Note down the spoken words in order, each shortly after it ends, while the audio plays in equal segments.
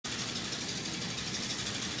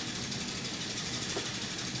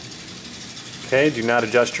Okay, do not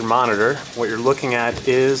adjust your monitor. What you're looking at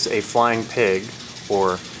is a flying pig,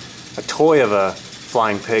 or a toy of a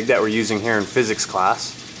flying pig that we're using here in physics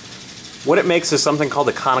class. What it makes is something called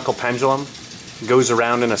a conical pendulum. It goes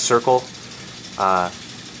around in a circle.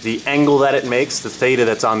 The angle that it makes, the theta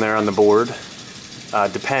that's on there on the board,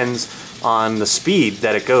 depends on the speed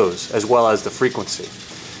that it goes, as well as the frequency.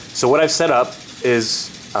 So what I've set up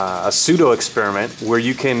is a pseudo experiment where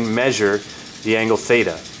you can measure the angle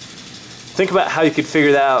theta. Think about how you could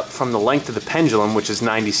figure that out from the length of the pendulum, which is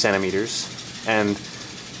 90 centimeters, and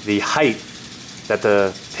the height that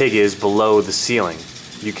the pig is below the ceiling.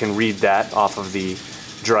 You can read that off of the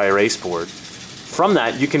dry erase board. From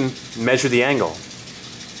that, you can measure the angle.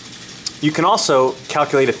 You can also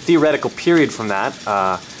calculate a theoretical period from that.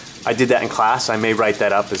 I did that in class. I may write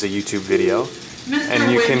that up as a YouTube video.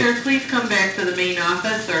 Mr. Winter, please come back to the main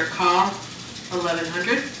office or call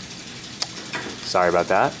 1100. Sorry about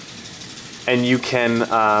that. And you can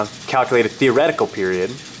calculate a theoretical period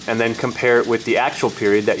and then compare it with the actual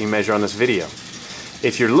period that you measure on this video.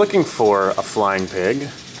 If you're looking for a flying pig,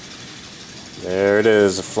 there it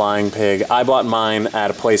is, a flying pig. I bought mine at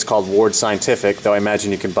a place called Ward Scientific, though I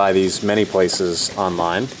imagine you can buy these many places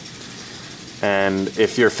online. And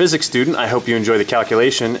if you're a physics student, I hope you enjoy the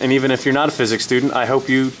calculation. And even if you're not a physics student, I hope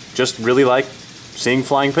you just really like seeing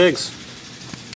flying pigs.